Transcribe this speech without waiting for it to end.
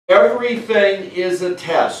Everything is a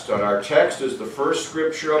test. And our text is the first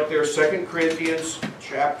scripture up there, 2 Corinthians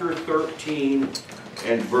chapter 13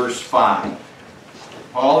 and verse 5.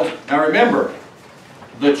 Now remember,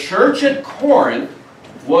 the church at Corinth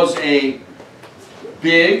was a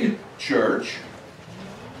big church.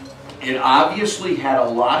 It obviously had a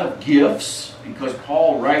lot of gifts because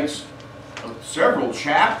Paul writes several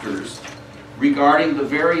chapters regarding the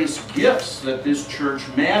various gifts that this church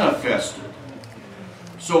manifested.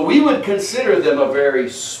 So we would consider them a very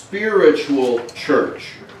spiritual church.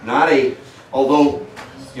 Not a, although,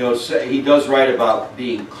 you know, he does write about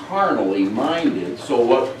being carnally minded. So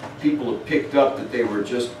what people have picked up that they were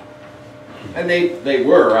just, and they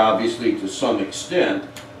were obviously to some extent,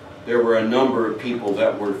 there were a number of people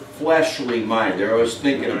that were fleshly minded. They're always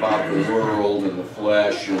thinking about the world and the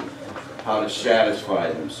flesh and how to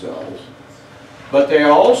satisfy themselves. But they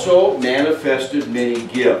also manifested many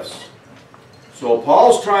gifts. So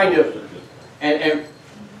Paul's trying to, and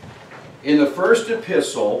in the first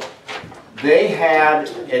epistle, they had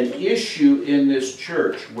an issue in this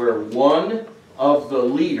church where one of the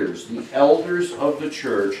leaders, the elders of the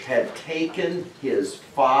church, had taken his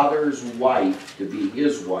father's wife to be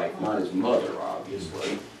his wife, not his mother, obviously.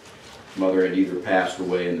 His mother had either passed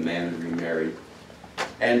away and the man had remarried.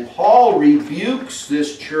 And Paul rebukes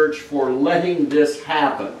this church for letting this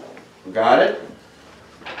happen. Got it?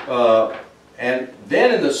 And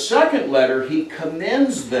then in the second letter, he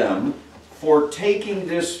commends them for taking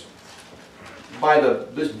this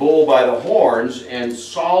bull by the horns and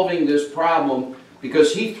solving this problem,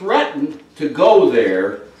 because he threatened to go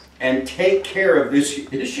there and take care of this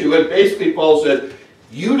issue. And basically Paul said,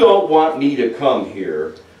 you don't want me to come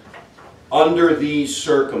here under these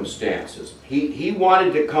circumstances. He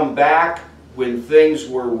wanted to come back when things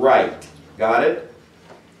were right. Got it?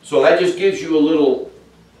 So that just gives you a little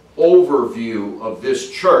overview of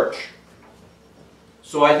this church.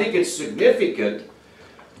 So I think it's significant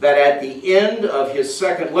that at the end of his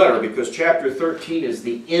second letter, because chapter 13 is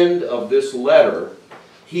the end of this letter,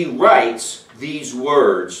 he writes these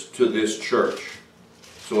words to this church.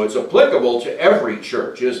 So it's applicable to every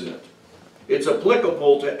church, isn't it? It's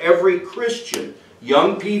applicable to every Christian.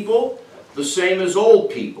 Young people, the same as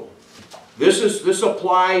old people. This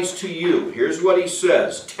applies to you. Here's what he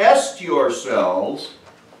says. Test yourselves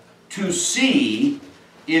to see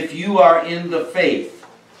if you are in the faith.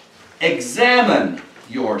 Examine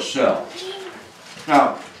yourselves.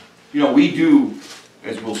 Now, you know, we do,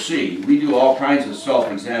 as we'll see, we do all kinds of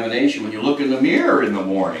self-examination when you look in the mirror in the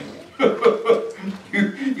morning.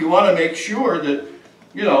 you want to make sure that,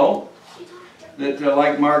 you know, that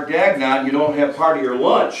like Mark Gagnon, you don't have part of your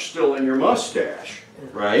lunch still in your mustache,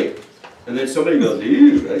 right? And then somebody goes,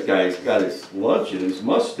 ew, that guy's got his lunch in his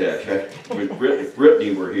mustache. If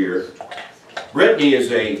Brittany were here. Brittany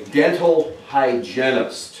is a dental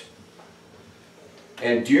hygienist.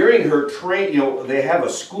 And during her training, you know, they have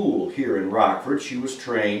a school here in Rockford. She was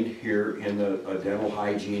trained here in a dental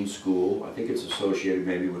hygiene school. I think it's associated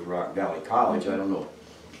maybe with Rock Valley College. I don't know.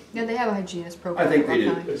 Yeah, they have a hygienist program. I think they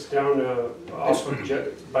do. It's down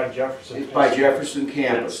by Jefferson. It's by Jefferson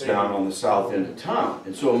campus down on the south end of town.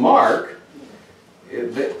 And so Mark,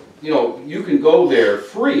 you know, you can go there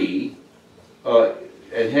free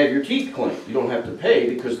and have your teeth cleaned. You don't have to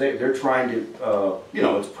pay because they're trying to, you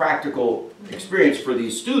know, it's practical experience for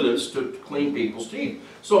these students to clean people's teeth.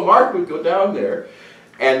 So Mark would go down there,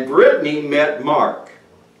 and Brittany met Mark.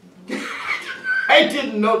 I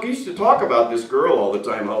didn't know. He used to talk about this girl all the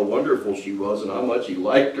time, how wonderful she was and how much he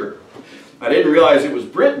liked her. I didn't realize it was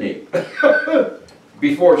Brittany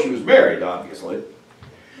before she was married, obviously.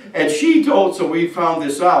 And she told, so we found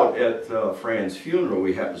this out at Fran's funeral.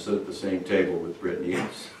 We happened to sit at the same table with Brittany.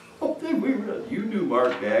 So then we realized, you knew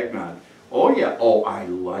Mark Gagnon. Oh yeah, oh, I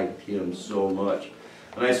liked him so much.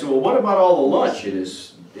 And I said, well, what about all the lunch in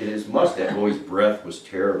his mustache? Oh, his breath was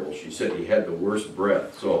terrible. She said he had the worst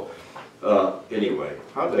breath. So anyway,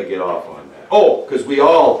 how did I get off on that? Oh, because we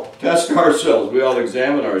all test ourselves. We all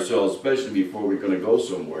examine ourselves, especially before we're going to go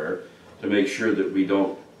somewhere, to make sure that we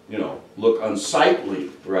don't, you know, look unsightly,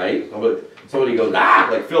 right? Somebody goes, ah,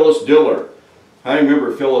 like Phyllis Diller. I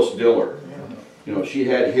remember Phyllis Diller. You know, she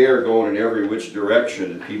had hair going in every which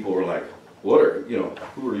direction, and people were like, what are, you know,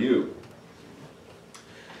 who are you?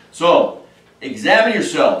 So, examine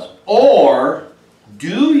yourselves. Or,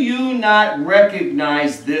 do you not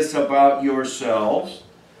recognize this about yourselves,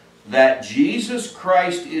 that Jesus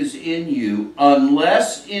Christ is in you,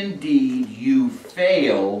 unless indeed you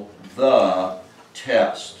fail the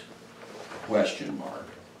test? Question mark.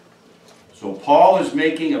 So Paul is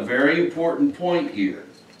making a very important point here.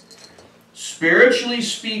 Spiritually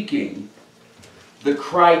speaking, the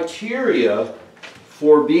criteria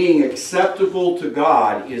for being acceptable to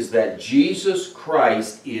God is that Jesus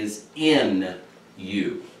Christ is in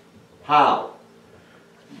you. How?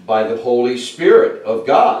 By the Holy Spirit of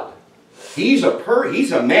God. He's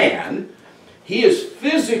a man. He is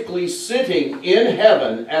physically sitting in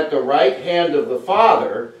heaven at the right hand of the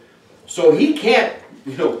Father, so he can't,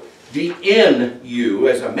 be in you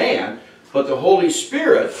as a man, but the Holy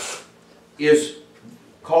Spirit is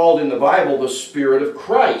called in the Bible the Spirit of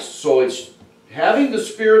Christ. So it's having the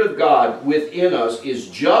Spirit of God within us is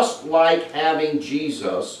just like having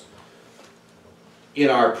Jesus in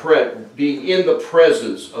being in the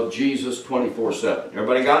presence of Jesus 24/7.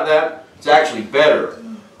 Everybody got that? It's actually better,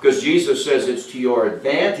 because Jesus says it's to your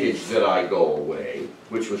advantage that I go away,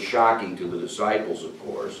 which was shocking to the disciples, of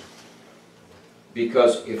course,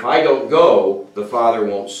 because if I don't go, the Father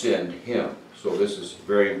won't send him. So this is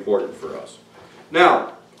very important for us.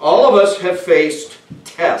 Now, all of us have faced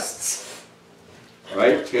tests,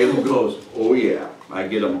 right? Caleb goes, oh yeah, I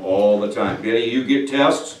get them all the time. Benny, you get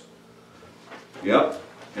tests? Yep.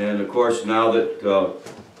 And of course, now that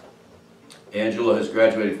Angela has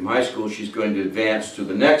graduated from high school, she's going to advance to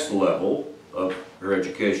the next level of her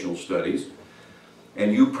educational studies.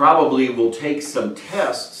 And you probably will take some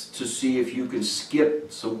tests to see if you can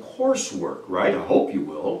skip some coursework, right? I hope you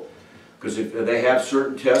will. Because if they have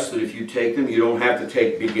certain tests that if you take them, you don't have to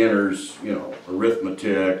take beginners,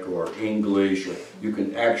 arithmetic or English. Or you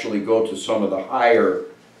can actually go to some of the higher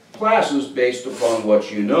classes based upon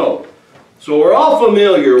what you know. So we're all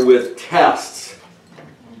familiar with tests.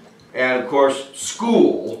 And of course,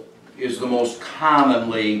 school is the most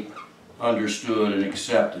commonly understood and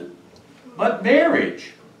accepted. But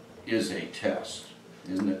marriage is a test,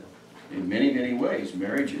 isn't it? In many, many ways,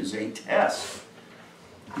 marriage is a test.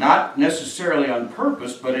 Not necessarily on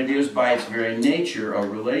purpose, but it is by its very nature a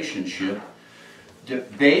relationship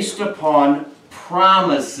based upon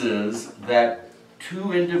promises that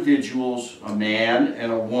two individuals, a man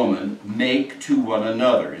and a woman, make to one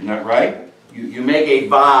another. Isn't that right? You make a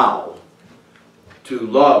vow to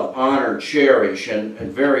love, honor, cherish, and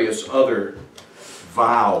various other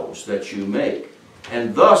vows that you make.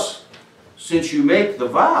 And thus, since you make the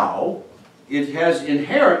vow, it has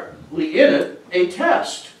inherently in it a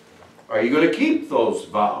test. Are you going to keep those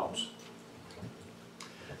vows?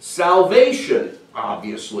 Salvation,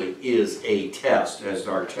 obviously, is a test, as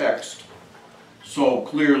our text so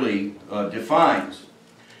clearly defines.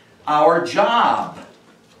 Our job,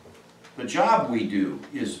 the job we do,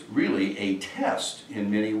 is really a test in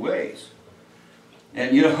many ways.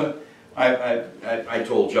 And I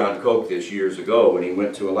told John Koch this years ago when he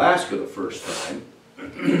went to Alaska the first time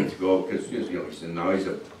to go, because he said now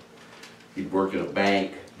he'd worked in a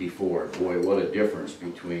bank before. Boy, what a difference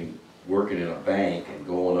between working in a bank and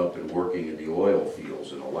going up and working in the oil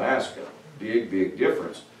fields in Alaska. Big, big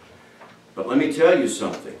difference. But let me tell you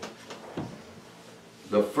something.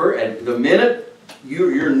 The minute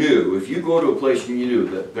you're new, if you go to a place and you're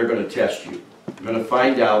new, they're going to test you. They're going to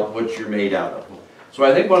find out what you're made out of. So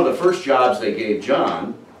I think one of the first jobs they gave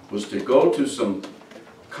John was to go to some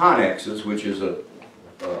connexes, which is a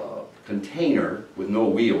container with no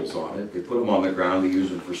wheels on it. They put them on the ground, they use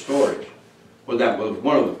them for storage. Well, that was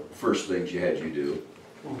one of the first things you had to do.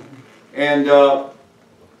 And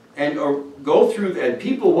go through,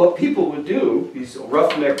 and what people would do, these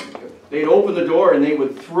roughneck, they'd open the door and they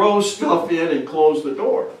would throw stuff in and close the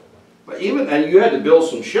door. But and you had to build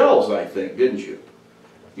some shelves, I think, didn't you?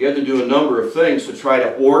 You had to do a number of things to try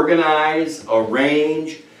to organize,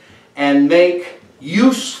 arrange, and make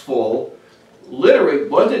useful, literally,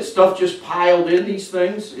 wasn't it stuff just piled in these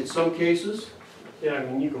things in some cases? Yeah, I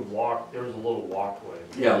mean, you could walk, there was a little walkway.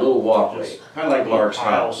 Yeah, a little walkway, kind of like Lark's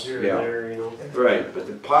house. Here yeah. And there, Right, but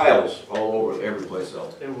the piles all over every place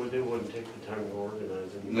else. It wouldn't take the time to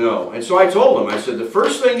organize it. No, and so I told them, I said, the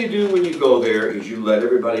first thing you do when you go there is you let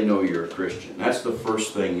everybody know you're a Christian. That's the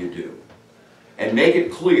first thing you do. And make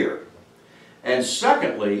it clear. And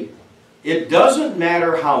secondly, it doesn't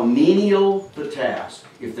matter how menial the task.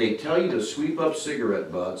 If they tell you to sweep up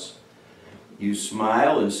cigarette butts, you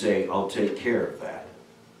smile and say, I'll take care of that.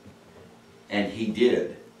 And he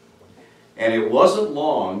did. And it wasn't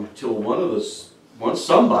long till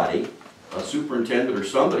somebody, a superintendent or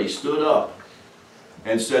somebody, stood up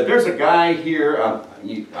and said, there's a guy here,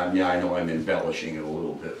 I know I'm embellishing it a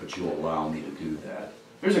little bit, but you'll allow me to do that.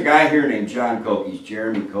 There's a guy here named John Koch. He's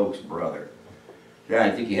Jeremy Koch's brother. Yeah,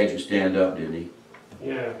 I think he had you stand up, didn't he?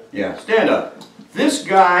 Yeah. Yeah, stand up. This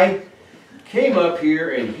guy came up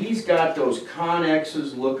here and he's got those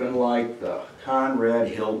connexes looking like the Conrad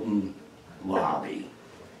Hilton lobby.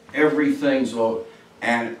 Everything's all,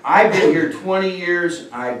 And I've been here 20 years,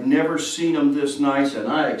 I've never seen them this nice, and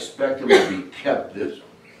I expect them to be kept this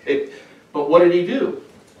way. But what did he do?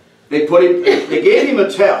 They gave him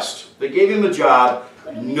a test. They gave him a job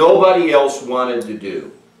nobody else wanted to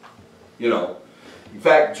do. You know. In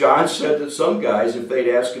fact, John said that some guys, if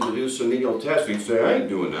they'd ask him to do some menial testing, he'd say, I ain't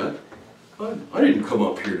doing that. I didn't come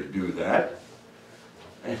up here to do that.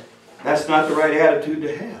 That's not the right attitude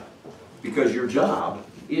to have. Because your job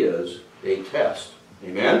is a test.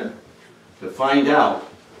 Amen? To find out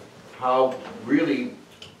how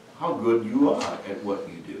good you are at what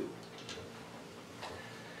you do.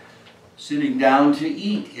 Sitting down to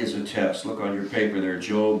eat is a test. Look on your paper there,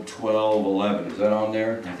 Job 12:11. Is that on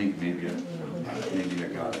there? I think maybe I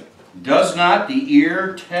got it. Does not the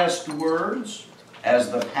ear test words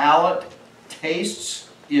as the palate tastes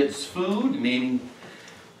its food? Meaning,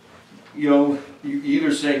 you know, you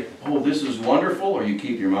either say, oh, this is wonderful, or you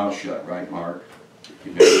keep your mouth shut, right, Mark?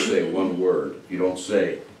 You never say one word. You don't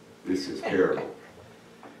say, this is terrible.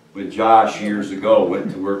 When Josh, years ago,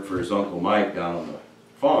 went to work for his Uncle Mike down on the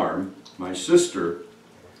farm, my sister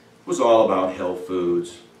was all about health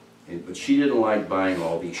foods, but she didn't like buying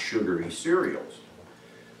all these sugary cereals.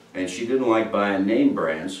 And she didn't like buying name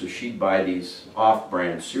brands, so she'd buy these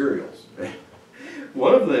off-brand cereals.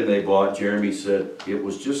 One of them they bought, Jeremy said, it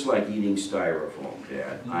was just like eating styrofoam,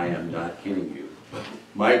 Dad. I am not kidding you.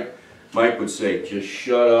 Mike would say, just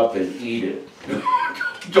shut up and eat it.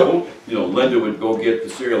 Don't, you know, Linda would go get the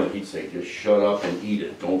cereal and he'd say, just shut up and eat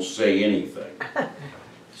it. Don't say anything.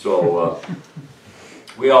 So,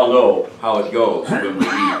 we all know how it goes when we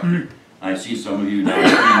eat. I see some of you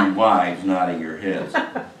now, wives nodding your heads.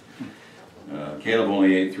 Caleb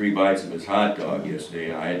only ate 3 bites of his hot dog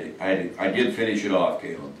yesterday. I did finish it off,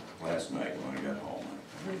 Caleb, last night when I got home.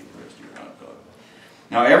 I ate the rest of your hot dog.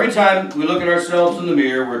 Now, every time we look at ourselves in the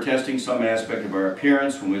mirror, we're testing some aspect of our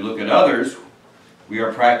appearance. When we look at others, we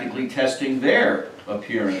are practically testing their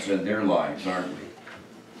appearance and their lives, aren't we?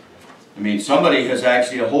 I mean, somebody has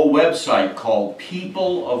actually a whole website called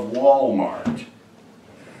People of Walmart.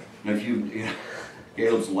 And if you,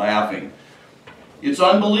 Caleb's laughing. It's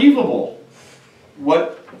unbelievable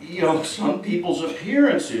what, you know, some people's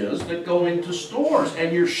appearance is that go into stores.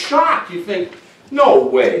 And you're shocked. You think, no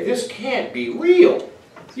way, this can't be real.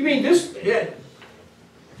 You mean this? Yeah.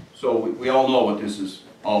 So we all know what this is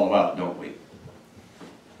all about, don't we?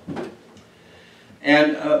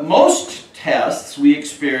 And most tests we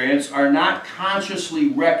experience are not consciously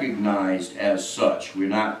recognized as such. We're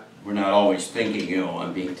not always thinking, you know,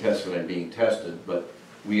 I'm being tested, but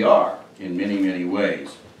we are in many, many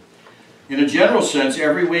ways. In a general sense,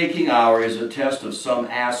 every waking hour is a test of some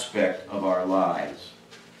aspect of our lives.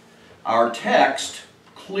 Our text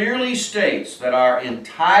clearly states that our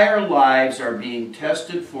entire lives are being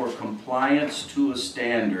tested for compliance to a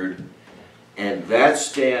standard, and that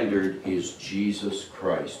standard is Jesus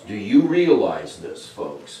Christ. Do you realize this,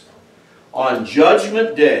 folks? On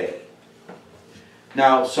Judgment Day,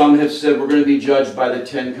 now some have said we're going to be judged by the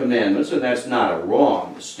 10 Commandments, and that's not a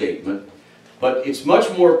wrong statement, but it's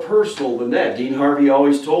much more personal than that. Dean Harvey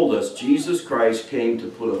always told us Jesus Christ came to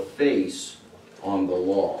put a face on the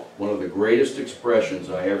law. One of the greatest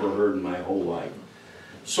expressions I ever heard in my whole life.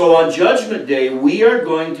 So on Judgment Day, we are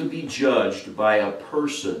going to be judged by a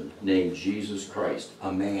person named Jesus Christ,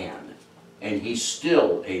 a man. And he's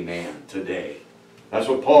still a man today. That's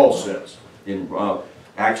what Paul says in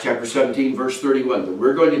Acts chapter 17, verse 31. That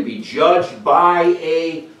we're going to be judged by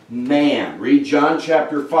a man. Read John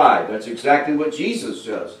chapter 5. That's exactly what Jesus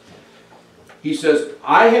says. He says,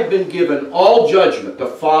 I have been given all judgment. The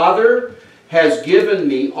Father has given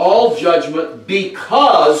me all judgment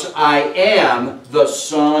because I am the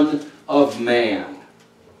Son of Man.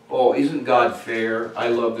 Oh, isn't God fair? I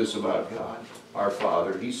love this about God, our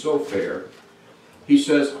Father. He's so fair. He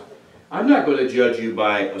says, I'm not going to judge you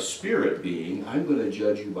by a spirit being. I'm going to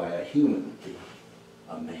judge you by a human being,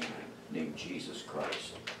 a man named Jesus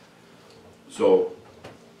Christ. So,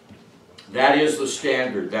 that is the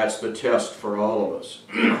standard. That's the test for all of us.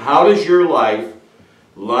 How does your life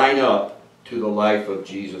line up to the life of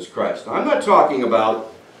Jesus Christ? Now, I'm not talking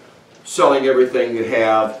about selling everything you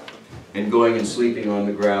have and going and sleeping on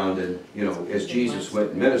the ground and, you know, as Jesus went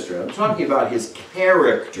and ministered. I'm talking about his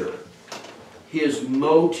character, his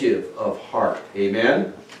motive of heart.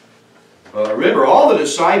 Amen? Remember, all the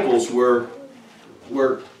disciples were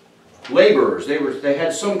laborers. They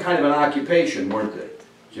had some kind of an occupation, weren't they?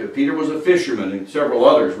 So Peter was a fisherman and several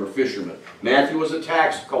others were fishermen. Matthew was a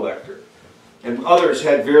tax collector. And others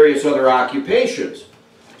had various other occupations.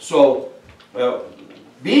 So,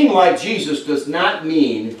 being like Jesus does not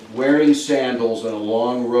mean wearing sandals and a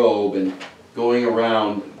long robe and going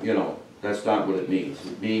around, you know, that's not what it means.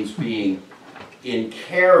 It means being in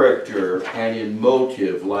character and in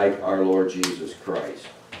motive like our Lord Jesus Christ.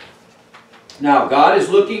 Now, God is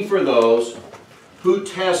looking for those who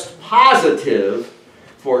test positive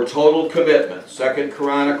for total commitment. 2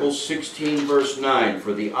 Chronicles 16 verse 9,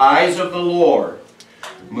 for the eyes of the Lord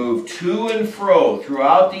move to and fro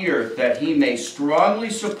throughout the earth, that he may strongly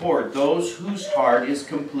support those whose heart is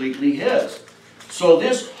completely his. So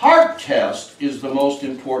this heart test is the most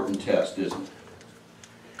important test, isn't it?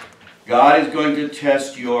 God is going to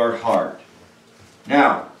test your heart.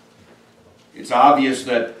 Now, it's obvious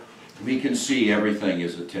that we can see everything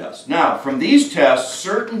is a test. Now, from these tests,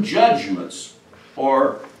 certain judgments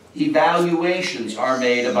or evaluations are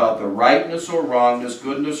made about the rightness or wrongness,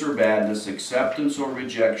 goodness or badness, acceptance or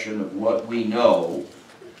rejection of what we know,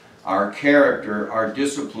 our character, our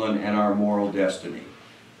discipline, and our moral destiny.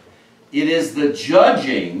 It is the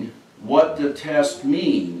judging what the test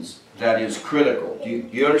means that is critical. Do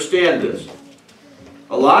you understand this?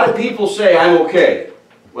 A lot of people say, I'm okay.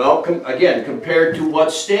 Well, again, compared to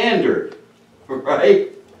what standard, right?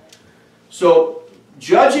 So,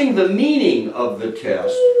 judging the meaning of the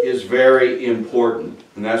test is very important.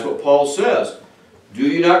 And that's what Paul says. Do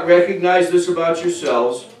you not recognize this about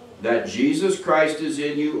yourselves, that Jesus Christ is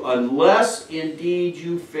in you, unless indeed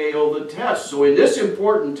you fail the test? So in this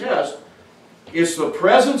important test, it's the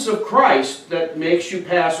presence of Christ that makes you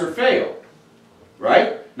pass or fail.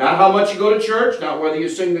 Right? Not how much you go to church, not whether you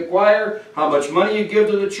sing the choir, how much money you give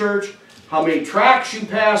to the church, how many tracts you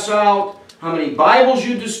pass out, how many Bibles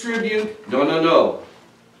you distribute. No, no, no.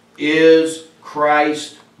 Is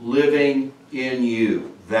Christ living in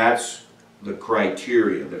you? That's the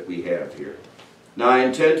criteria that we have here. Now I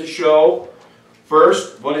intend to show,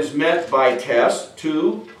 first, what is meant by test.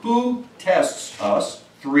 2, who tests us.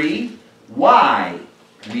 3, why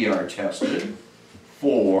we are tested.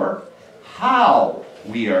 4, how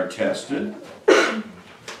we are tested.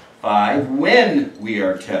 5, when we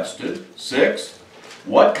are tested. 6,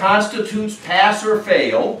 what constitutes pass or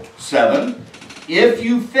fail. 7, if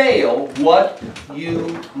you fail, what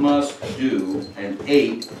you must do. And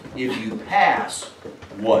 8, if you pass,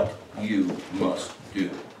 what you must do.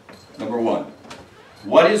 Number 1,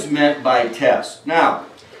 what is meant by test? Now,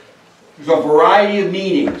 there's a variety of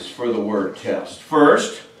meanings for the word test.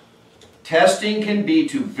 First, testing can be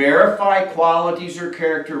to verify qualities or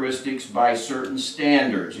characteristics by certain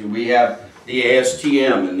standards. And we have the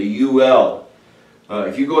ASTM and the UL.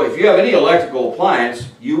 If you have any electrical appliance,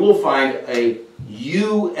 you will find a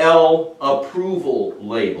UL approval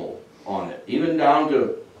label on it, even down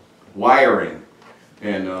to wiring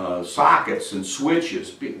and sockets and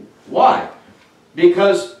switches. Why?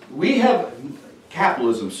 Because we have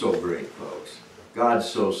capitalism so great, folks. God's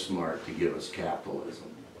so smart to give us capitalism.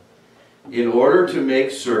 In order to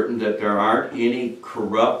make certain that there aren't any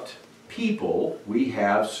corrupt people, we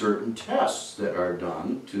have certain tests that are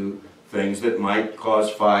done to things that might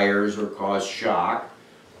cause fires or cause shock.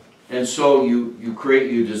 And so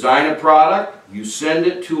you design a product, you send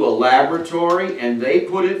it to a laboratory, and they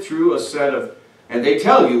put it through a set of, and they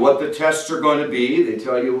tell you what the tests are going to be. They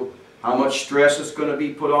tell you how much stress is going to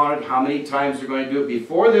be put on it, how many times they're going to do it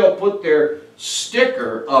before they'll put their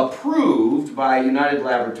sticker approved by United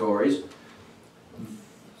Laboratories.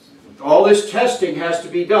 All this testing has to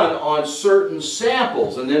be done on certain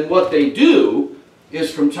samples, and then what they do is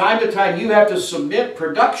from time to time you have to submit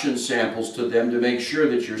production samples to them to make sure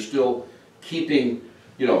that you're still keeping,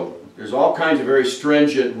 you know, there's all kinds of very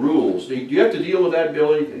stringent rules. Do you have to deal with that,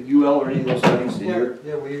 Billy, UL or any of those things?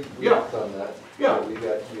 Yeah, we've done that. Yeah. We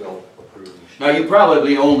got UL approved. Now you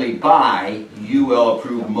probably only buy UL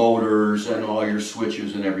approved motors and all your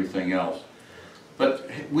switches and everything else. But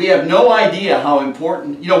we have no idea how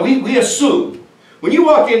important, you know, we assume. When you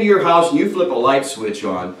walk into your house and you flip a light switch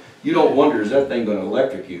on, you don't wonder, is that thing going to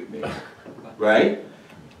electrocute me? Right?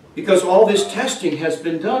 Because all this testing has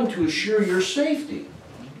been done to assure your safety.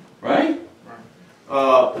 Right?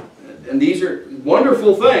 And these are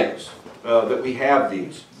wonderful things that we have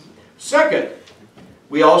these. Second,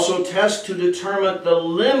 we also test to determine the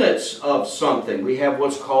limits of something. We have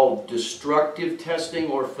what's called destructive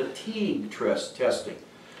testing or fatigue testing.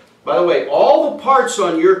 By the way, all the parts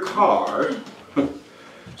on your car,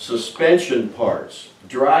 suspension parts,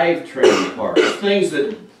 drivetrain parts, things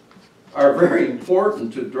that are very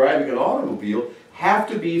important to driving an automobile, have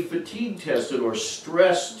to be fatigue tested or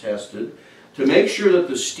stress tested to make sure that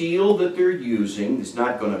the steel that they're using is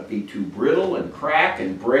not going to be too brittle and crack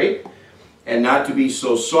and break, and not to be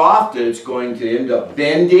so soft that it's going to end up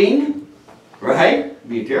bending, right? It'd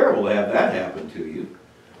be terrible to have that happen to you.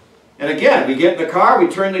 And again, we get in the car, we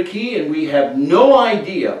turn the key, and we have no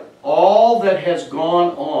idea all that has gone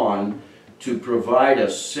on to provide a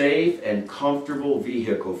safe and comfortable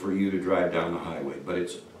vehicle for you to drive down the highway. But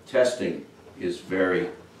testing is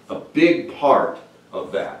a big part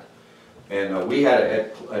of that. And we had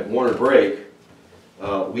at Warner Brake,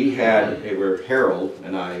 where Harold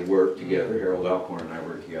and I worked together, Harold Alcorn and I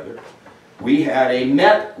worked together, we had a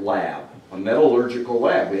MET lab, a metallurgical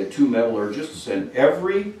lab. We had 2 metallurgists, and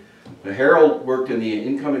Harold worked in the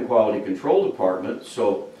incoming quality control department,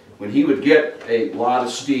 so when he would get a lot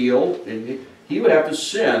of steel, he would have to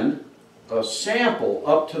send a sample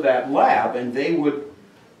up to that lab, and they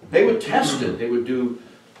would test it. They would do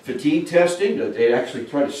fatigue testing. They'd actually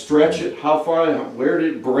try to stretch it. How far, where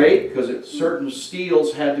did it break? Because certain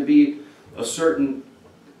steels had to be a certain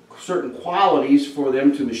qualities for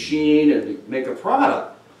them to machine and to make a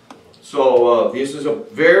product. So this is a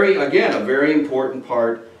very important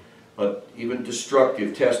part of even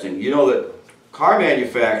destructive testing. You know that car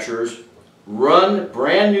manufacturers run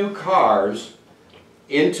brand new cars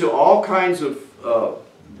into all kinds of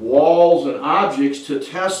walls and objects to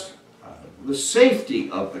test the safety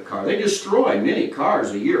of the car. They destroy many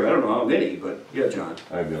cars a year. I don't know how many, but yeah, John.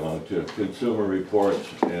 I belong to Consumer Reports,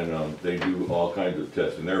 and they do all kinds of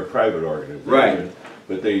testing. They're a private organization, right?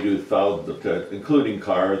 But they do thousands of tests, including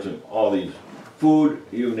cars and all these food,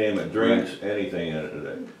 you name it, drinks, right. Anything in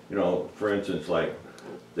it. You know, for instance, like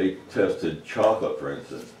they tested chocolate, for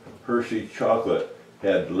instance. Hershey's chocolate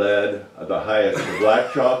had lead, the highest, the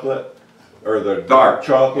black chocolate, or the dark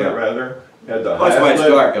chocolate, rather, had the highest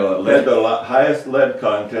lead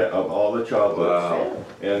content of all the chocolates. Wow.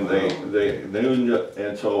 And they knew,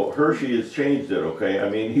 and so Hershey has changed it. Okay, I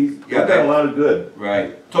mean he's done a lot of good.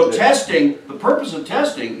 Right. So testing, the purpose of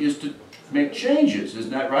testing is to make changes,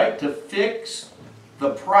 isn't that right? To fix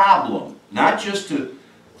the problem, not just to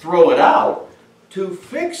throw it out, to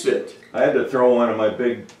fix it. I had to throw one of my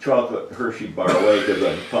big chocolate Hershey bar away because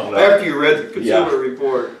I found out. After you read the Consumer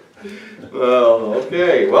Report. Well,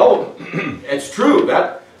 okay. Well, it's true.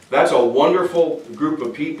 That's a wonderful group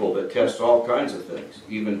of people that test all kinds of things,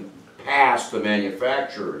 even past the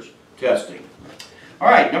manufacturer's testing. All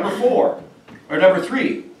right, number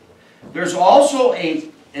 3. There's also a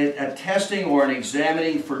testing or an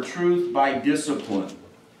examining for truth by discipline.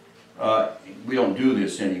 We don't do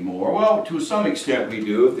this anymore. Well, to some extent we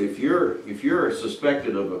do. If you're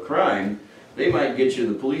suspected of a crime, they might get you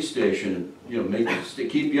to the police station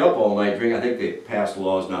and keep you up all night drinking. I think they passed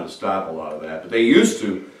laws now to stop a lot of that, but they used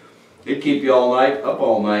to. They'd keep you up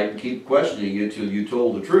all night and keep questioning you till you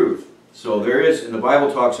told the truth. So there is, and the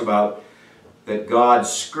Bible talks about that God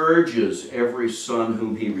scourges every son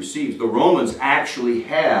whom he receives. The Romans actually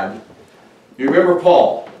had, you remember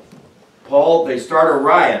Paul? They start a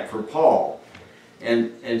riot for Paul.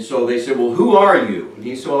 And so they said, well, who are you? And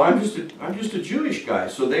he said, well, I'm just a Jewish guy.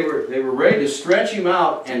 So they were ready to stretch him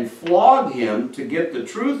out and flog him to get the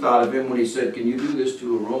truth out of him when he said, can you do this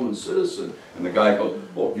to a Roman citizen? And the guy goes,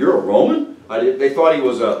 well, you're a Roman? They thought he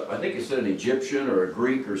was I think he said an Egyptian or a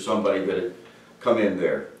Greek or somebody that had come in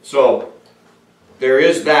there. So there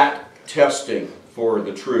is that testing for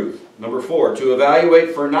the truth. Number 4, to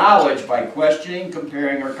evaluate for knowledge by questioning,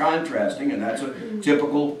 comparing, or contrasting, and that's a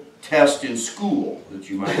typical test in school that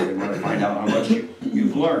you might want to find out how much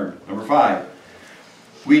you've learned. Number 5,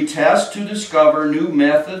 we test to discover new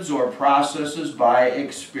methods or processes by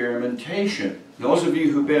experimentation. Those of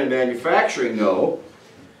you who've been in manufacturing know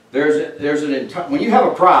when you have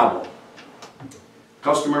a problem,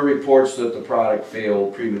 customer reports that the product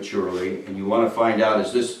failed prematurely, and you want to find out,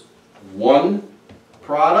 is this one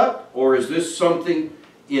product or is this something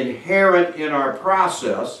inherent in our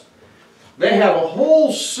process? They have a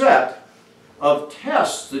whole set of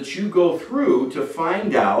tests that you go through to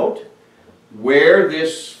find out where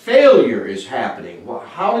this failure is happening. Well,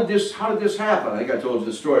 how did this happen? I think I told you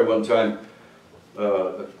the story one time.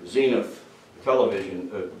 Zenith Television,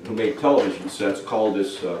 who made television sets, called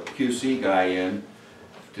this QC guy in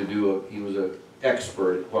to do he was an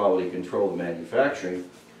expert at quality control and manufacturing.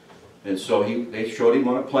 And so they showed him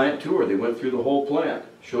on a plant tour. They went through the whole plant,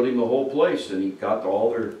 showed him the whole place, and he got all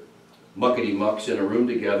their muckety-mucks in a room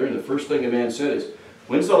together. And the first thing the man said is,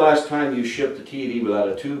 when's the last time you shipped a TV without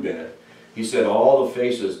a tube in it? He said, all the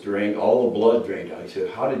faces drained, all the blood drained out. He said,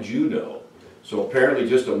 how did you know? So apparently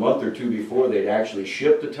just a month or 2 before, they'd actually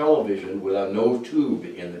shipped the television without no tube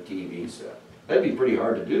in the TV set. That'd be pretty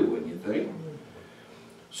hard to do, wouldn't you think?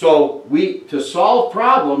 So to solve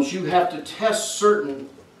problems, you have to test certain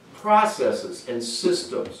processes and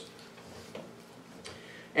systems.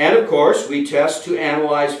 And of course, we test to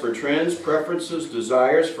analyze for trends, preferences,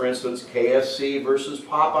 desires. For instance, KFC versus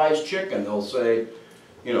Popeye's chicken. They'll say,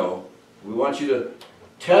 you know, we want you to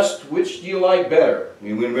test which do you like better. I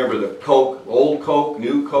mean, we remember the Coke, old Coke,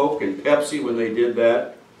 new Coke, and Pepsi when they did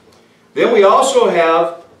that. Then we also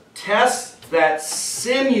have tests that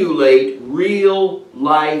simulate real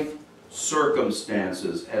life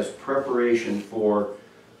circumstances as preparation for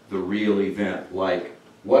the real event, like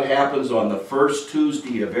what happens on the first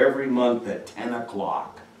Tuesday of every month at 10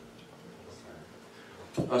 o'clock.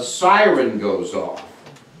 A siren goes off.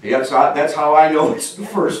 That's how I know it's the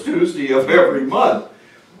first Tuesday of every month.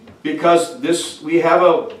 Because we have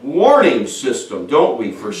a warning system, don't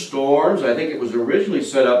we, for storms. I think it was originally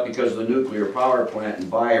set up because of the nuclear power plant in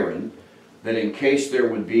Byron, that in case there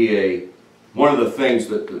would be one of the things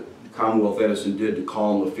that the Commonwealth Edison did to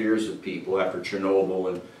calm the fears of people after Chernobyl,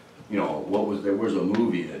 and you know, there was a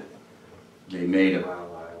movie that they made of,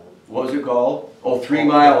 what was it called? Oh, 3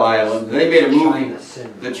 Mile Island. And they made a movie,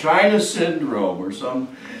 The China Syndrome or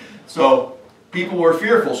something. So people were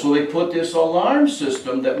fearful, so they put this alarm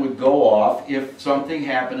system that would go off if something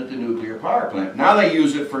happened at the nuclear power plant. Now they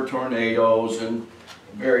use it for tornadoes and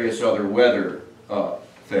various other weather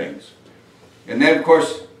things. And then, of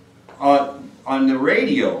course, on the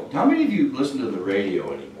radio, how many of you listen to the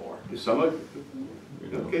radio anymore? Some of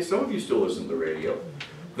you still listen to the radio.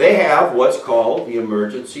 They have what's called the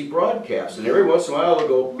emergency broadcast, and every once in a while they'll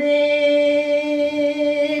go beep.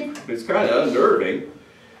 It's kind of unnerving.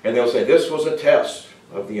 And they'll say, this was a test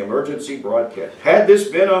of the emergency broadcast. Had this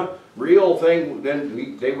been a real thing,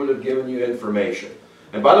 then they would have given you information.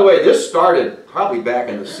 And by the way, this started probably back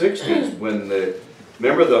in the 60s when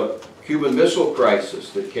remember the Cuban Missile Crisis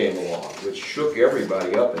that came along, which shook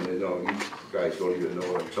everybody up. And you know, you guys don't even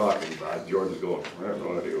know what I'm talking about. Jordan's going, I have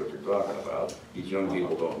no idea what you're talking about. These young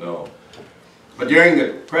people don't know. But during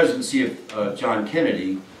the presidency of John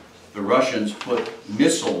Kennedy, the Russians put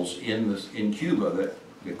missiles in Cuba that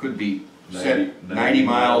could be sent 90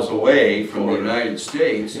 miles away from the United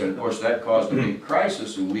States, and of course that caused a big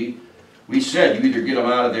crisis, and we said you either get them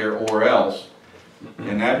out of there or else,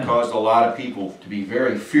 and that caused a lot of people to be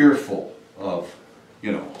very fearful of,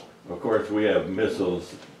 you know. Of course we have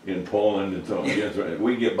missiles in Poland and so on.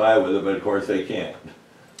 We get by with it, but of course they can't.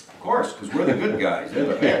 Of course, because we're the good guys, they're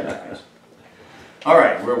the bad guys. All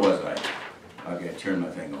right, where was I? Okay, turn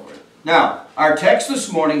my thing over. Now, our text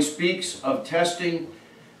this morning speaks of testing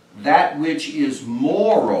that which is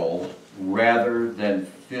moral rather than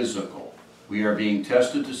physical. We are being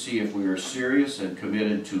tested to see if we are serious and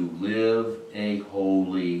committed to live a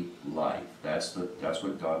holy life. That's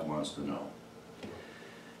what God wants to know.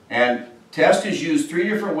 And test is used 3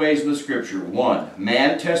 different ways in the Scripture. 1,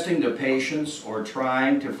 man testing the patience or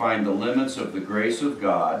trying to find the limits of the grace of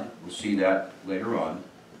God. We'll see that later on.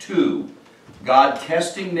 2, God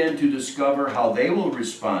testing men to discover how they will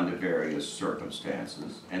respond to various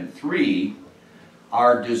circumstances. And 3,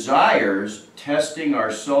 our desires testing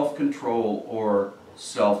our self-control or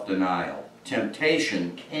self-denial.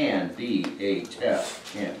 Temptation can be a test,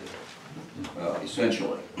 can't it?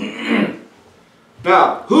 Essentially.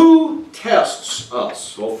 Now, who tests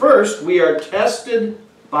us? Well, first, we are tested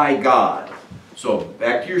by God. So,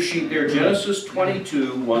 back to your sheet there, Genesis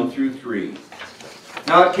 22, 1 through 3.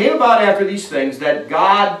 Now it came about after these things that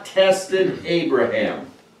God tested Abraham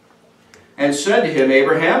and said to him,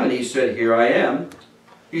 Abraham, and he said, here I am.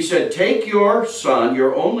 He said, take your son,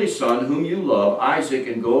 your only son, whom you love, Isaac,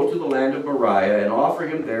 and go to the land of Moriah and offer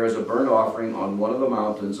him there as a burnt offering on one of the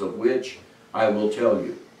mountains of which I will tell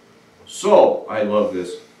you. So, I love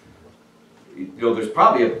this. You know,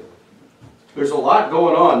 there's a lot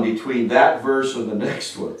going on between that verse and the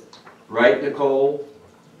next one. Right, Nicole?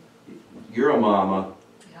 You're a mama,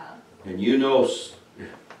 Yeah. and you know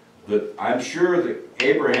that I'm sure that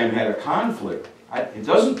Abraham had a conflict. It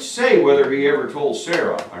doesn't say whether he ever told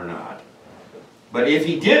Sarah or not. But if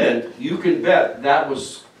he didn't, you can bet that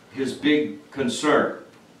was his big concern.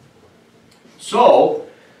 So,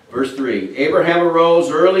 verse 3, Abraham arose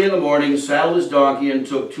early in the morning, saddled his donkey, and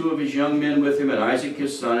took 2 of his young men with him, and Isaac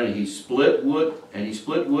his son, and he split wood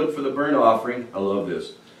for the burnt offering. I love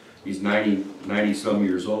this. He's 90-some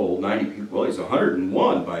years old. Well, he's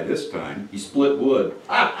 101 by this time. He split wood.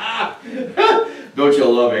 Don't you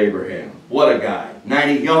love Abraham? What a guy.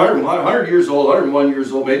 100 years old, 101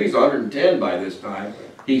 years old. Maybe he's 110 by this time.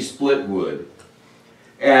 He split wood.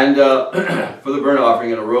 And for the burnt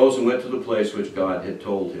offering, and arose and went to the place which God had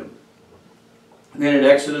told him. And then in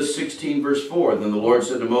Exodus 16, verse 4, then the Lord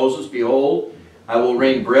said to Moses, behold, I will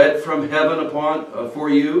rain bread from heaven for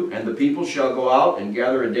you, and the people shall go out and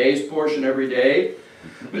gather a day's portion every day,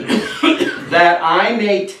 that I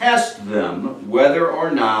may test them whether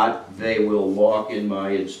or not they will walk in my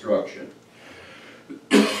instruction.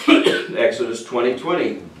 Exodus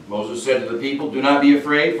 20:20. Moses said to the people, do not be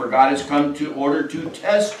afraid, for God has come to order to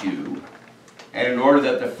test you, and in order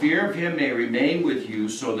that the fear of him may remain with you,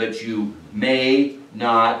 so that you may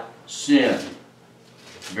not sin.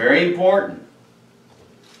 Very important.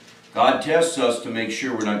 God tests us to make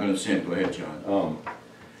sure we're not going to sin. Go ahead, John.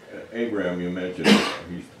 Abraham, you mentioned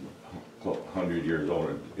he's 100 years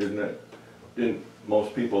old, isn't it? Didn't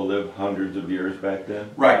most people live hundreds of years back then?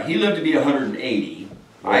 Right, he lived to be 180.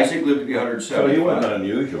 Isaac lived to be 175. So he wasn't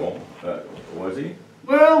unusual, was he?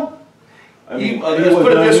 Well, I mean, let's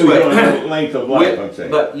put it this way. Length of life, I'm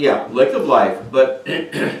saying. But yeah, length of life. But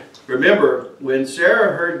remember, when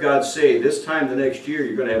Sarah heard God say, this time the next year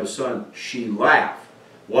you're going to have a son, she laughed.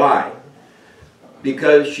 Why?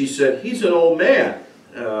 Because she said, he's an old man.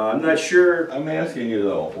 I'm not sure. I'm asking you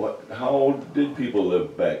though, how old did people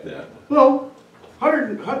live back then? Well,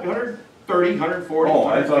 130, 140. Oh,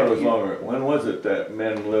 I thought it was longer. When was it that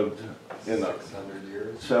men lived in the 600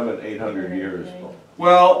 years. 700, 800 years?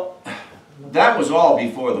 Well, that was all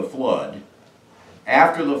before the flood.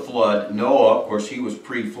 After the flood, Noah, of course, he was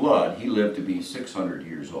pre-flood. He lived to be 600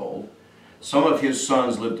 years old. Some of his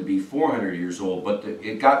sons lived to be 400 years old, but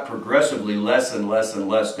it got progressively less and less and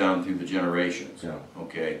less down through the generations. Yeah.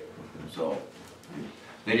 Okay, so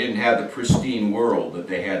they didn't have the pristine world that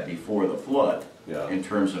they had before the flood. Yeah. In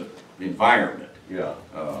terms of environment. Yeah.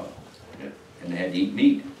 And they had to eat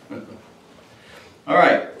meat. All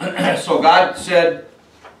right, so God said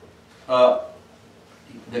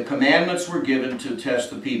the commandments were given to test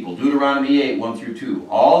the people. Deuteronomy 8, 1 through 2.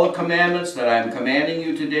 All the commandments that I am commanding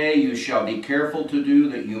you today, you shall be careful to do,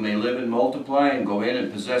 that you may live and multiply and go in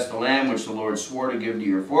and possess the land which the Lord swore to give to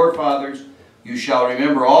your forefathers. You shall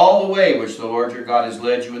remember all the way which the Lord your God has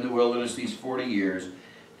led you in the wilderness these 40 years,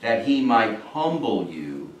 that he might humble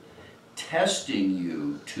you, testing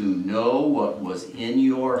you to know what was in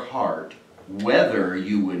your heart, whether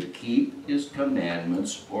you would keep his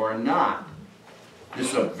commandments or not.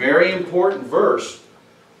 This is a very important verse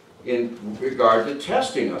in regard to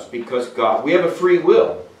testing us, because we have a free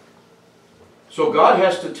will. So God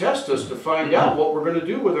has to test us to find out what we're going to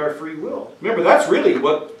do with our free will. Remember, that's really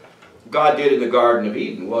what God did in the Garden of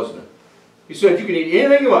Eden, wasn't it? He said, you can eat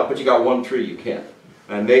anything you want, but you got one tree you can't.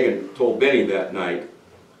 And Megan told Benny that night,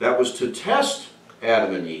 that was to test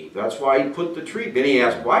Adam and Eve. That's why he put the tree. Benny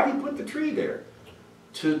asked, why did he put the tree there?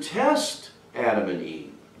 To test Adam and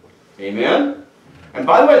Eve. Amen? And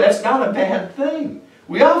by the way, that's not a bad thing.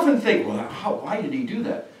 We often think, well, why did he do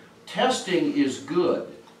that? Testing is good.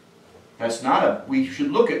 That's not we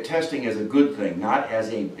should look at testing as a good thing, not as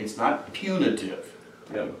it's not punitive.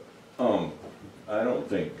 Yeah. I don't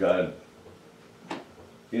think God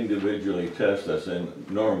individually tests us, and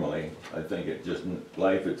normally I think it just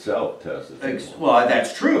life itself tests us. Well,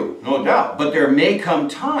 that's true, no doubt. But there may come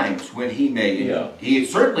times when he may. Yeah. He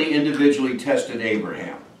certainly individually tested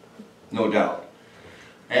Abraham, no doubt.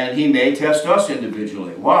 And he may test us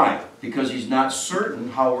individually. Why? Because he's not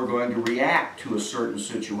certain how we're going to react to a certain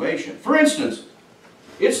situation. For instance,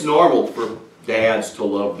 it's normal for dads to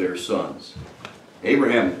love their sons.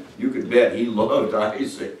 Abraham, you could bet he loved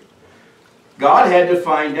Isaac. God had to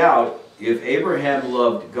find out if Abraham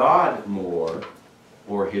loved God more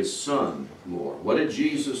or his son more. What did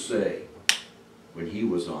Jesus say when he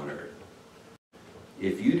was on earth?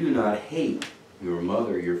 If you do not hate your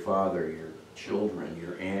mother, your father, your children,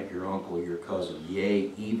 your aunt, your uncle, your cousin,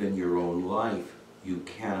 yea, even your own life, you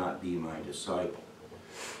cannot be my disciple.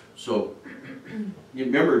 So, you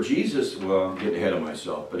remember Jesus, well, I'm getting ahead of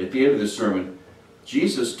myself, but at the end of this sermon,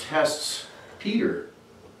 Jesus tests Peter,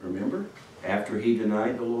 remember? After he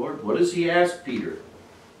denied the Lord, what does he ask Peter?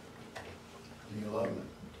 Do you love me?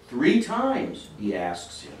 3 times he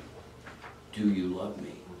asks him, do you love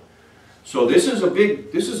me? So this is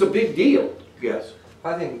a big deal. Yes.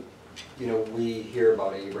 I think, we hear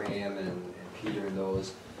about Abraham and Peter and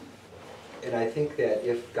those, and I think that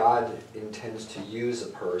if God intends to use a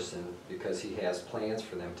person because he has plans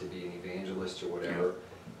for them to be an evangelist or whatever,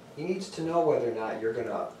 he needs to know whether or not you're going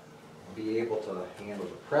to be able to handle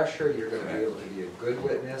the pressure, you're going to be able to be a good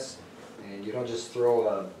witness, and you don't just throw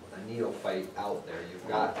a neophyte out there. You've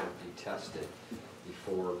got to be tested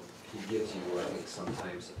before he gives you, I think,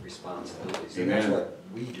 sometimes responsibilities. And that's what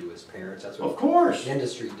we do as parents. That's what the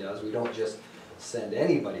industry does. We don't just send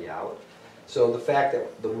anybody out. So the fact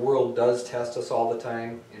that the world does test us all the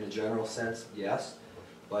time, in a general sense, yes.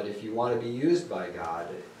 But if you want to be used by God,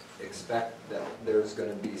 expect that there's going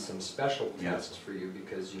to be some special tests for you,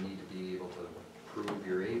 because you need to be able to prove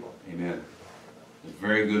you're able. Amen.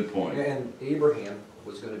 very good point. And Abraham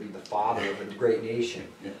was going to be the father of a great nation.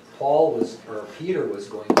 Yeah. Peter was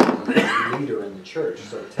going to be the leader in the church.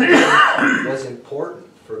 So testing was important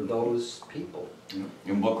for those people.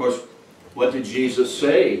 And of course, what did Jesus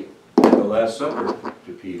say at the Last Supper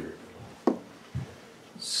to Peter?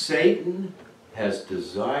 Satan has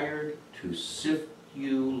desired to sift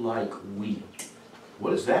you like wheat.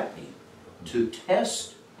 What does that mean? To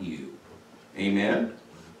test you. Amen?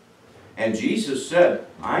 And Jesus said,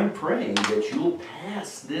 I'm praying that you'll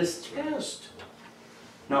pass this test.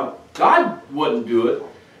 Now, God wouldn't do it.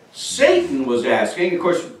 Satan was asking. Of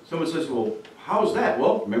course, someone says, well, how's that?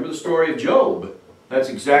 Well, remember the story of Job. That's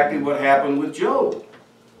exactly what happened with Job.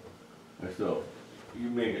 So, you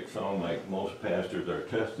make it sound like most pastors are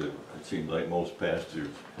tested. It seems like most pastors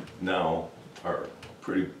now are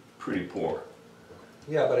pretty poor.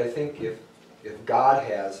 Yeah, but I think if God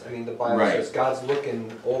has, I mean, the Bible Right. says God's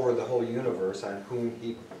looking over the whole universe on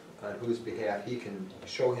whose behalf He can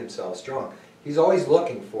show Himself strong. He's always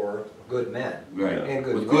looking for good men. Right. And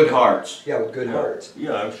good With women. good hearts. Yeah, with good hearts.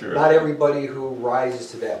 Yeah, I'm sure. Not everybody who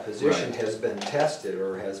rises to that position Right. has been tested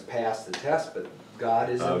or has passed the test, but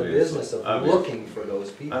God is in the Obviously. business of Obviously. looking for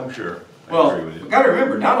those people. I'm sure. I Well, agree with you. you've got to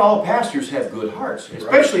remember, not all pastors have good hearts,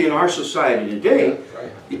 especially in our society today.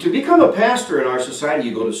 Right. To become a pastor in our society,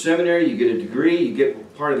 you go to seminary, you get a degree, you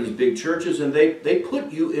get part of these big churches, and they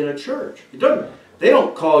put you in a church. They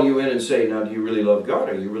don't call you in and say, now, do you really love God?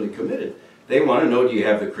 Are you really committed? They want to know, do you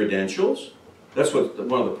have the credentials? That's one of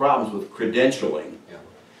the problems with credentialing,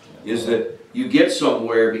 is that you get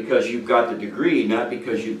somewhere because you've got the degree, not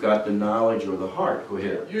because you've got the knowledge or the heart. Go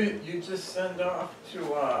ahead. You just send off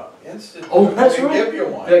to institute. Oh, that's they right. give you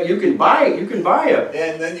one, You can buy a.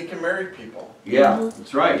 and then you can marry people. Yeah,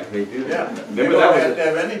 that's right. They do. Yeah, you Remember don't that was have to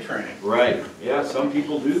have any training. right. Yeah, some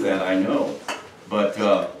people do that. I know, but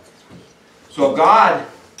so God,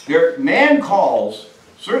 man calls.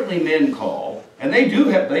 Certainly, men call, and they do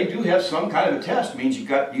have some kind of a test. It means you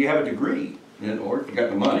have a degree, or if you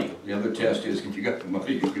got the money. The other test is if you got the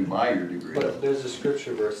money, you can buy your degree. But there's a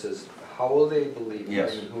scripture verse that says, how will they believe in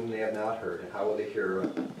Yes. him whom they have not heard? And how will they hear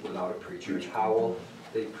without a preacher? And how will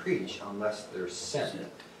they preach unless they're sent?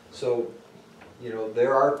 So,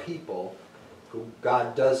 there are people who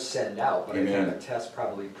God does send out, but I Amen. think a test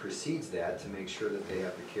probably precedes that to make sure that they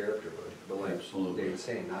have the character. But like Absolutely. David's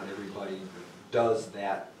saying, not everybody does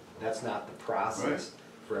that. That's not the process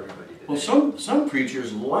for everybody to do. Well, some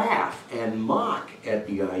preachers laugh and mock at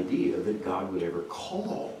the idea that God would ever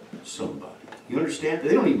call somebody. You understand?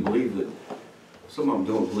 They don't even believe that. Some of them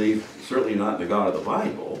don't believe, certainly not in the God of the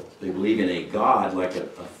Bible. They believe in a God like a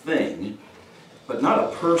thing, but not a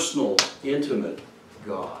personal, intimate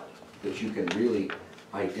God that you can really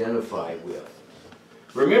identify with.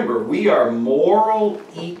 Remember, we are moral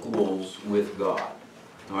equals with God.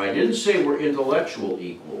 Now, I didn't say we're intellectual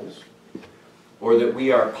equals, or that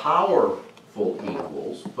we are powerful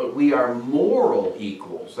equals, but we are moral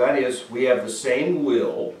equals. That is, we have the same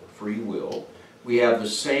will, free will. We have the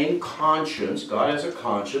same conscience. God has a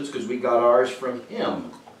conscience because we got ours from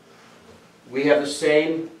Him. We have the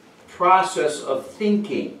same process of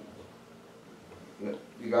thinking.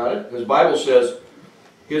 You got it? Because the Bible says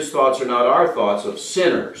His thoughts are not our thoughts of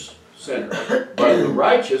sinners. But the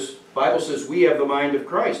righteous, the Bible says we have the mind of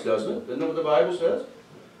Christ, doesn't it? Isn't that what the Bible says?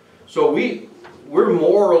 So we're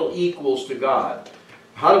moral equals to God.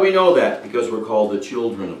 How do we know that? Because we're called the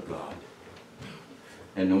children of God.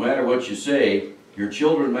 And no matter what you say, your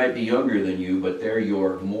children might be younger than you, but they're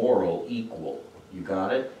your moral equal. You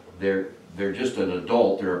got it? They're just an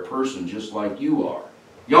adult. They're a person just like you are.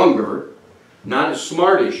 Younger, not as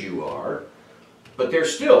smart as you are, but they're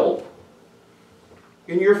still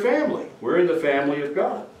in your family. We're in the family of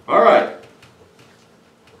God. All right.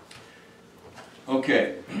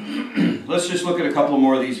 Okay. Let's just look at a couple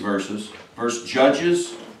more of these verses. First,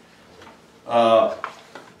 Judges,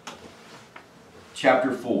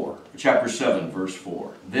 chapter 7, verse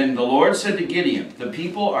 4. Then the Lord said to Gideon, the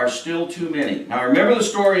people are still too many. Now remember the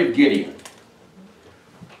story of Gideon.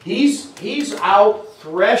 He's out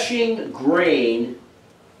threshing grain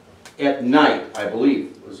at night, I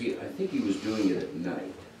believe. I think he was doing it at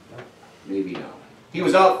night. Maybe not. He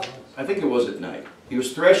was out, I think it was at night. He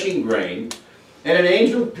was threshing grain, and an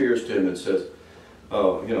angel appears to him and says,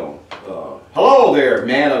 hello there,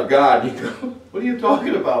 man of God. You go, what are you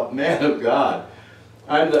talking about, man of God?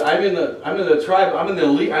 I'm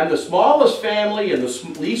the smallest family and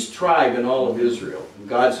the least tribe in all of Israel. And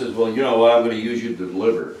God says, well, you know what? I'm going to use you to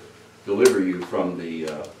deliver you from the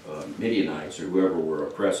Midianites or whoever were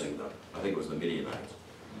oppressing them. I think it was the Midianites.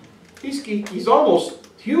 He's almost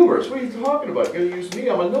humorous. What are you talking about? You're going to use me?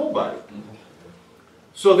 I'm a nobody.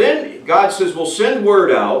 So then God says, well, send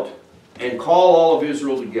word out and call all of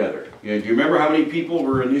Israel together. Do you remember how many people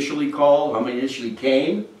were initially called? How many initially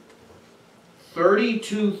came?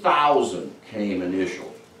 32,000 came initially.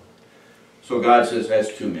 So God says,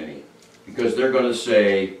 that's too many. Because they're going to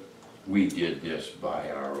say, we did this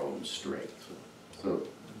by our own strength. So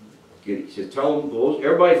he says, tell them,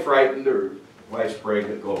 everybody frightened or wife's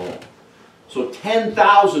pregnant, go home. So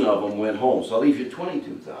 10,000 of them went home. So I'll leave you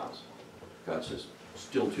 22,000. God says,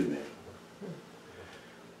 still too many.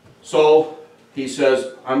 So he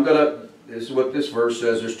says, this is what this verse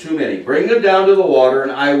says, there's too many. Bring them down to the water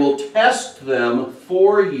and I will test them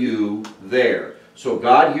for you there. So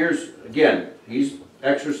God hears, again, he's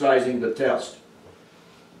exercising the test.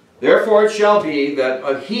 Therefore it shall be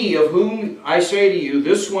that he of whom I say to you,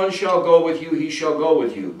 this one shall go with you, he shall go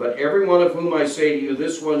with you. But every one of whom I say to you,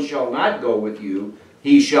 this one shall not go with you,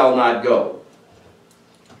 he shall not go.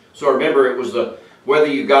 So remember, it was whether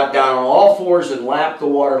you got down on all fours and lapped the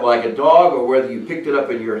water like a dog, or whether you picked it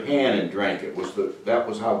up in your hand and drank it. That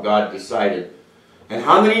was how God decided. And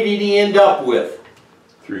how many did he end up with?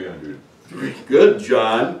 300. Good,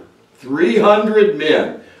 John. 300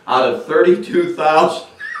 men out of 32,000.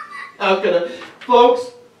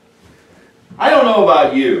 Folks, I don't know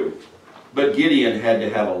about you, but Gideon had to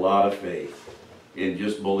have a lot of faith and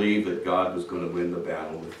just believe that God was going to win the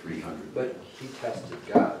battle with 300. But he tested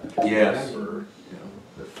God. Because Yes. remember,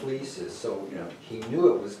 the fleeces, so he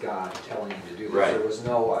knew it was God telling him to do this. Right. There was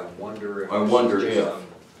no, I wonder if I wonder this is just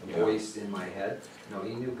if. a voice in my head. No,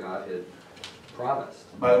 he knew God had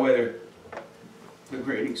promised. By the way, they're a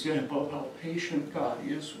great example of how patient God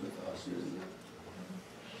is with us, isn't it?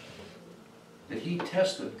 That he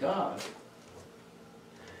tested God.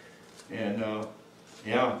 And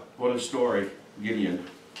yeah, what a story. Gideon,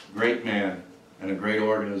 great man and a great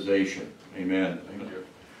organization. Amen. Thank you.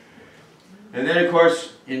 And then, of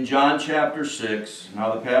course, in John chapter 6,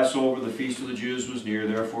 now the Passover, the feast of the Jews was near.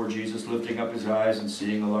 Therefore Jesus, lifting up his eyes and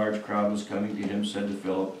seeing a large crowd was coming to him, said to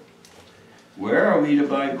Philip, where are we to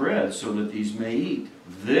buy bread so that these may eat?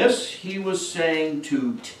 This he was saying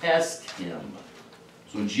to test him.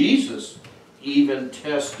 So Jesus even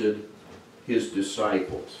tested his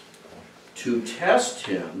disciples to test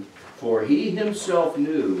him, for he himself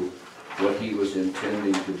knew what he was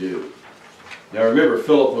intending to do. Now remember,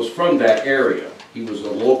 Philip was from that area. He was a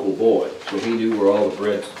local boy, so he knew where all the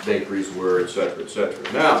bread bakeries were, etc.,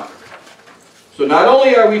 etc. Now, so not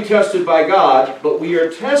only are we tested by God, but we are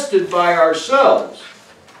tested by ourselves.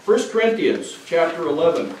 1 Corinthians chapter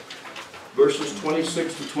 11, verses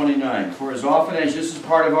 26 to 29. For as often as, this is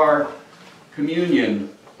part of our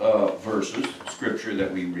communion verses, scripture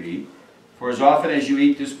that we read. For as often as you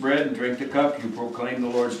eat this bread and drink the cup, you proclaim the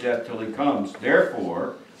Lord's death till he comes.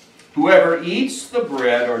 Therefore, whoever eats the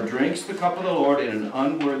bread or drinks the cup of the Lord in an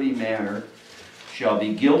unworthy manner shall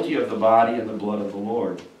be guilty of the body and the blood of the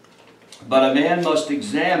Lord. But a man must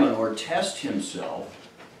examine or test himself.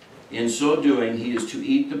 In so doing, he is to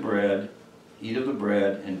eat of the bread,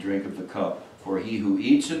 and drink of the cup. For he who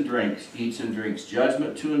eats and drinks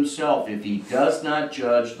judgment to himself if he does not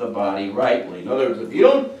judge the body rightly. In other words, if you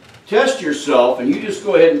don't test yourself and you just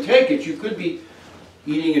go ahead and take it, you could be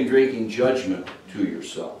eating and drinking judgment to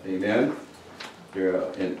yourself. Amen?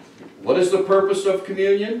 And what is the purpose of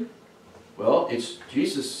communion? Well,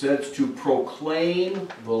 Jesus says to proclaim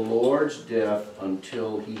the Lord's death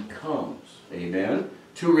until he comes. Amen?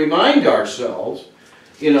 To remind ourselves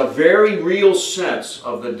in a very real sense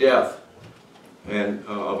of the death and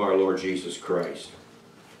of our Lord Jesus Christ.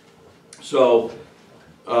 So,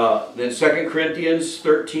 then 2 Corinthians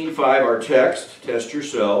 13:5, our text, test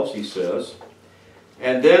yourselves, he says.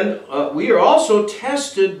 And then we are also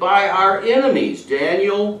tested by our enemies.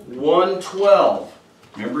 Daniel 1:12.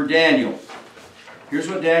 Remember Daniel. Here's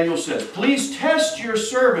what Daniel says. Please test your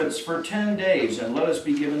servants for 10 days and let us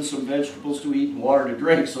be given some vegetables to eat and water to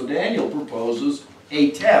drink. So Daniel proposes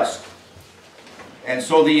a test. And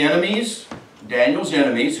so the enemies, Daniel's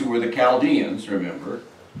enemies, who were the Chaldeans, remember,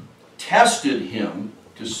 tested him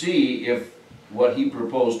to see if what he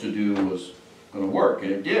proposed to do was going to work.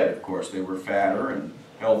 And it did, of course. They were fatter and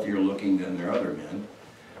healthier looking than their other men.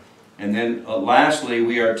 And then lastly,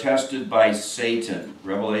 we are tested by Satan.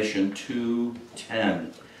 Revelation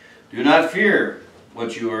 2:10. Do not fear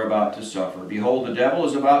what you are about to suffer. Behold, the devil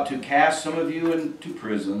is about to cast some of you into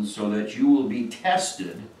prison so that you will be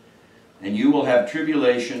tested, and you will have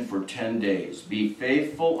tribulation for 10 days. Be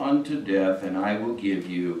faithful unto death, and I will give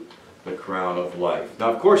you the crown of life.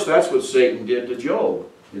 Now, of course, that's what Satan did to Job.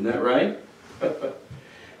 Isn't that right?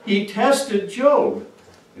 He tested Job.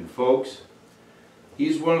 And folks,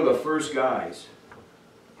 he's one of the first guys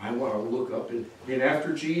I want to look up and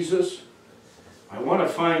after Jesus, I want to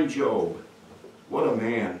find Job. What a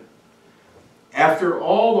man. After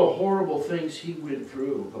all the horrible things he went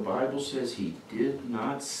through, the Bible says he did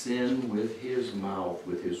not sin with his mouth,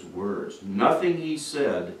 with his words. Nothing he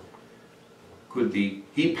said could be,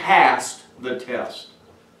 he passed the test.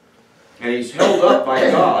 And he's held up by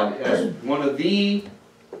God as one of the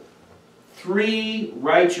 3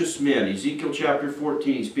 righteous men. Ezekiel chapter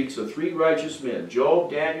 14, he speaks of 3 righteous men,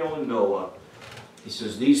 Job, Daniel, and Noah. He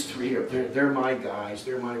says, these 3, they're my guys,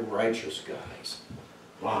 they're my righteous guys.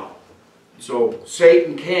 Wow. So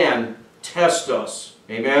Satan can test us.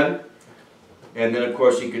 Amen? And then of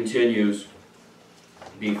course he continues,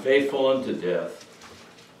 be faithful unto death,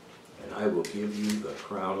 and I will give you the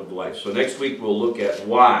crown of life. So next week we'll look at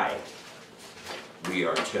why we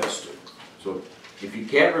are tested. So if you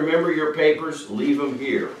can't remember your papers, leave them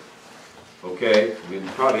here. Okay? We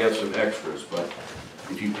probably have some extras, but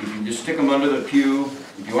if you just stick them under the pew,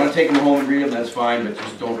 if you want to take them home and read them, that's fine, but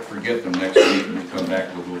just don't forget them next week when we come back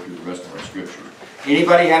and we'll go through the rest of our scripture.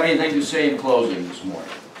 Anybody have anything to say in closing this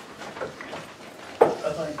morning? I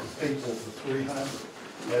think the people, the 300,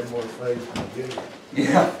 had more faith than Gideon.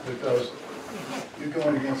 Yeah. Because you're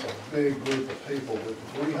going against a big group of people with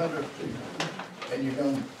 300 people, and you're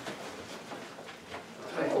going to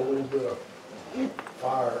take a little bit of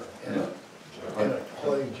fire in a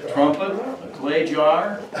clay jar. Trumpet, a clay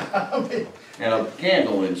jar, I mean, and a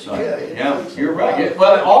candle inside. Yeah, You're right. Yeah,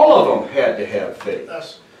 well, all of them had to have faith.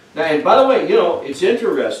 that's, Now, and by the way, you know, it's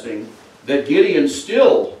interesting that Gideon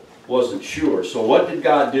still wasn't sure. So what did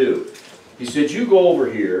God do? He said, you go over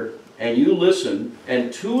here and you listen,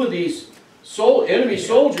 and 2 of these enemy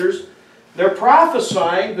soldiers, they're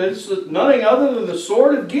prophesying that it's nothing other than the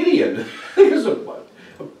sword of Gideon.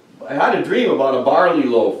 I had a dream about a barley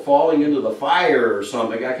loaf falling into the fire or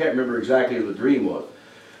something. I can't remember exactly what the dream was.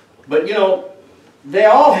 But you know, they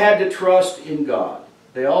all had to trust in God.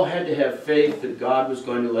 They all had to have faith that God was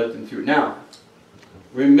going to let them through. Now,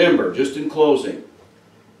 remember, just in closing,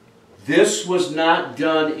 this was not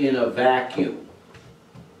done in a vacuum.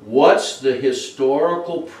 What's the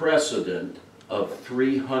historical precedent of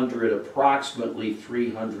approximately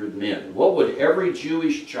 300 men? What would every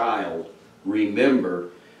Jewish child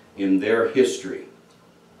remember in their history?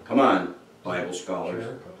 Come on, Bible scholars.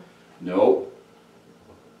 No.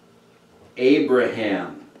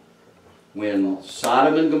 Abraham, when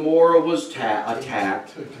Sodom and Gomorrah was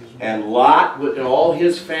attacked, and Lot and all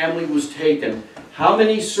his family was taken, how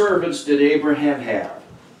many servants did Abraham have?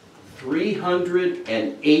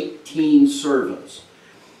 318 servants.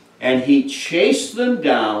 And he chased them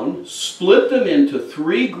down, split them into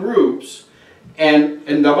 3 groups, and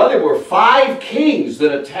there were 5 kings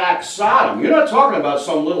that attacked Sodom. You're not talking about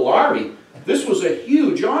some little army. This was a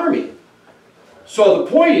huge army. So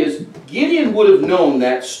the point is, Gideon would have known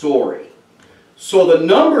that story. So the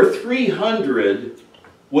number 300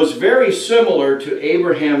 was very similar to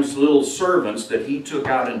Abraham's little servants that he took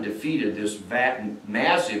out and defeated this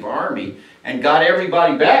massive army and got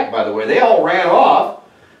everybody back, by the way. They all ran off,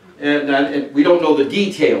 and we don't know the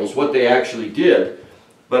details, what they actually did.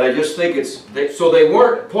 But I just think so they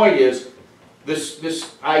weren't, point is,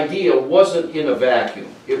 this idea wasn't in a vacuum.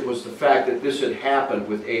 It was the fact that this had happened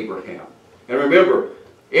with Abraham. And remember,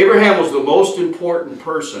 Abraham was the most important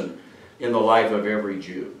person in the life of every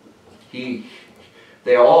Jew. We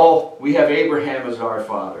have Abraham as our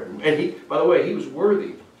father. And by the way, he was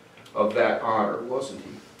worthy of that honor, wasn't he?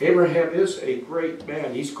 Abraham is a great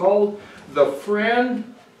man. He's called the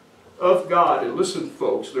friend of God. And listen,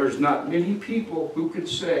 folks, there's not many people who could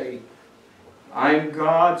say, I'm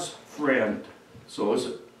God's friend. So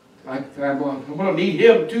I want to meet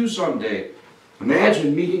him too someday.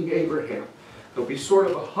 Imagine meeting Abraham. There'll be sort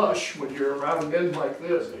of a hush when you're around men like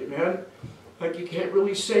this, amen? Like you can't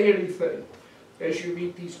really say anything as you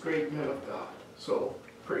meet these great men of God. So,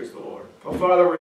 praise the Lord. Oh, Father,